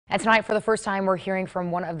And tonight, for the first time, we're hearing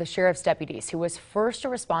from one of the sheriff's deputies who was first to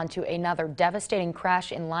respond to another devastating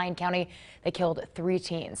crash in Lyon County that killed 3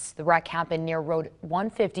 teens. The wreck happened near Road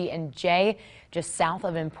 150 and J, just south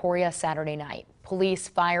of Emporia Saturday night. Police,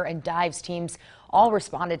 fire, and dives teams all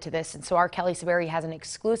responded to this, and so our Kelly Saberi has an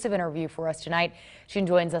exclusive interview for us tonight. She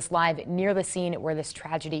joins us live near the scene where this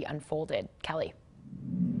tragedy unfolded. Kelly.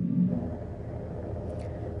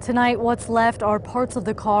 Tonight, what's left are parts of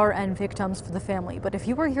the car and victims for the family. But if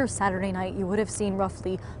you were here Saturday night, you would have seen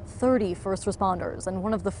roughly 30 first responders. And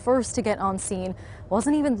one of the first to get on scene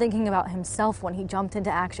wasn't even thinking about himself when he jumped into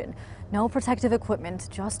action. No protective equipment,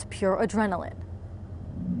 just pure adrenaline.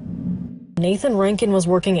 Nathan Rankin was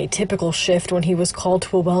working a typical shift when he was called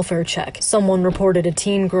to a welfare check. Someone reported a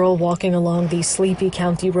teen girl walking along these sleepy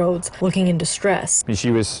county roads, looking in distress. She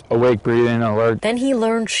was awake, breathing, alert. Then he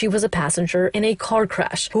learned she was a passenger in a car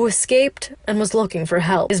crash who escaped and was looking for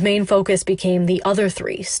help. His main focus became the other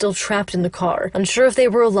 3 still trapped in the car, unsure if they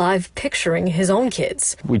were alive, picturing his own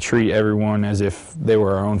kids. We treat everyone as if they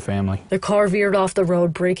were our own family. The car veered off the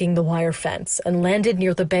road, breaking the wire fence, and landed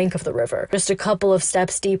near the bank of the river, just a couple of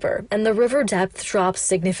steps deeper, and the river depth dropped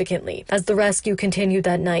significantly. As the rescue continued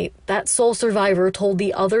that night, that sole survivor told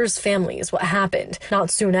the others' families what happened. Not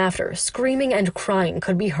soon after, screaming and crying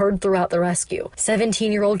could be heard throughout the rescue.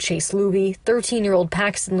 17-year-old Chase Luby, 13-year-old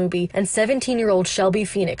Paxton Luby, and 17-year-old Shelby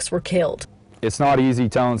Phoenix were killed. It's not easy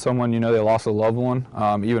telling someone, they lost a loved one.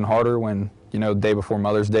 Even harder when, the day before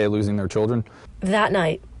Mother's Day, losing their children. That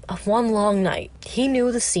night, one long night, he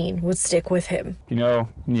knew the scene would stick with him. When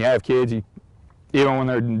you have kids, even when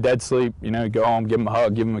they're in dead sleep, go home, give them a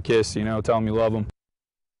hug, give them a kiss, tell them you love them.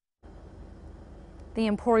 The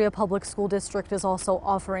Emporia Public School District is also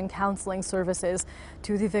offering counseling services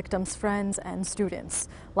to the victims' friends and students.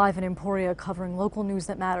 Live in Emporia, covering local news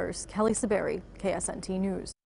that matters, Kelly Saberi, KSNT News.